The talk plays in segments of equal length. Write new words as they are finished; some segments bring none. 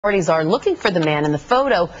Authorities are looking for the man in the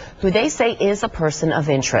photo, who they say is a person of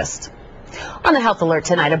interest. On the Health Alert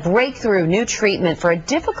tonight, a breakthrough new treatment for a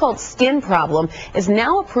difficult skin problem is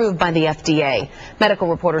now approved by the FDA. Medical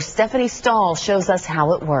reporter Stephanie Stahl shows us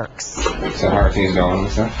how it works. So how are things going?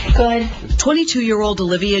 Good. 22-year-old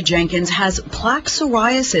Olivia Jenkins has plaque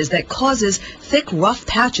psoriasis that causes thick, rough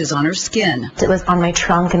patches on her skin. It was on my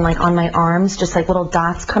trunk and on my arms, just like little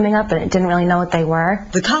dots coming up, and it didn't really know what they were.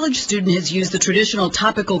 The college student has used the traditional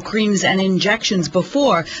topical creams and injections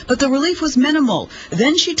before, but the relief was minimal.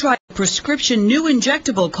 Then she tried a prescription new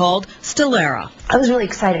injectable called Stelara. I was really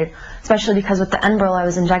excited, especially because with the Enbrel I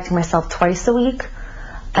was injecting myself twice a week.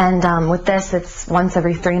 And with this, it's once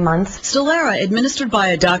every 3 months. Stelara, administered by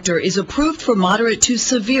a doctor, is approved for moderate to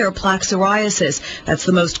severe plaque psoriasis. That's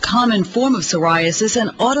the most common form of psoriasis,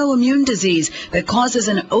 an autoimmune disease that causes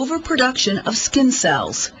an overproduction of skin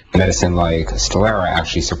cells. Medicine like Stelara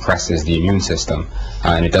actually suppresses the immune system,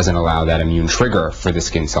 and it doesn't allow that immune trigger for the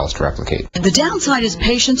skin cells to replicate. The downside is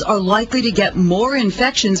patients are likely to get more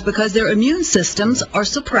infections because their immune systems are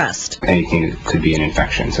suppressed. Anything could be an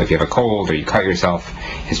infection. So if you have a cold or you cut yourself,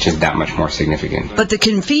 it's just that much more significant. But the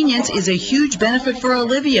convenience is a huge benefit for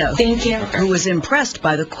Olivia, who was impressed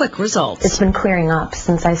by the quick results. It's been clearing up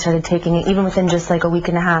since I started taking it, even within just like a week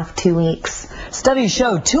and a half, 2 weeks. Studies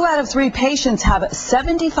show 2 out of 3 patients have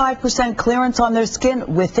 75% clearance on their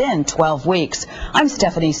skin within 12 weeks. I'm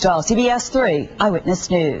Stephanie Stahl, CBS 3 Eyewitness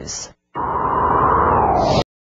News.